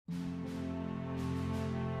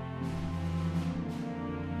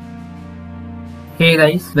Hey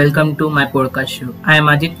guys, welcome to my podcast show. I am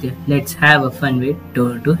Aditya. Let's have a fun way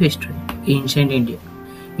tour to history. Ancient India.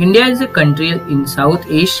 India is a country in South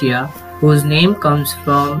Asia whose name comes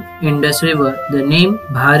from Indus River. The name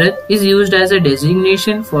Bharat is used as a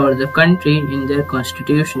designation for the country in their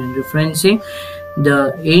constitution, referencing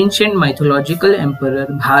the ancient mythological emperor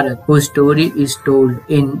Bharat, whose story is told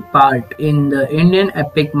in part in the Indian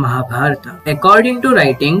epic Mahabharata. According to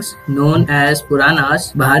writings known as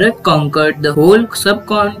Puranas, Bharat conquered the whole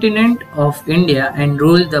subcontinent of India and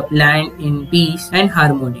ruled the land in peace and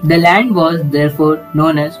harmony. The land was therefore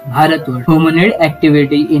known as Bharatvarsh. Hominid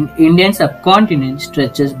activity in Indian subcontinent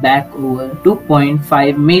stretches back over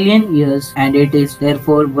 2.5 million years, and it is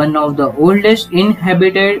therefore one of the oldest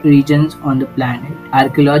inhabited regions on the planet.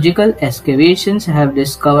 Archaeological excavations have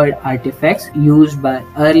discovered artifacts used by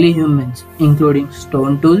early humans, including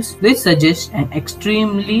stone tools, which suggest an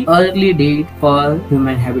extremely early date for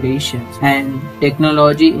human habitations and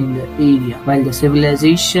technology in the area, while the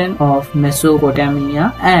civilization of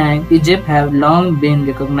Mesopotamia and Egypt have long been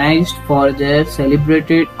recognized for their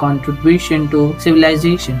celebrated contribution to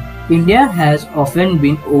civilization. India has often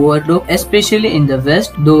been overlooked, especially in the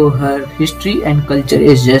West, though her history and culture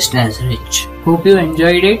is just as rich. Hope you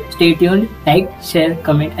enjoyed it. Stay tuned, like, share,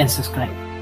 comment and subscribe.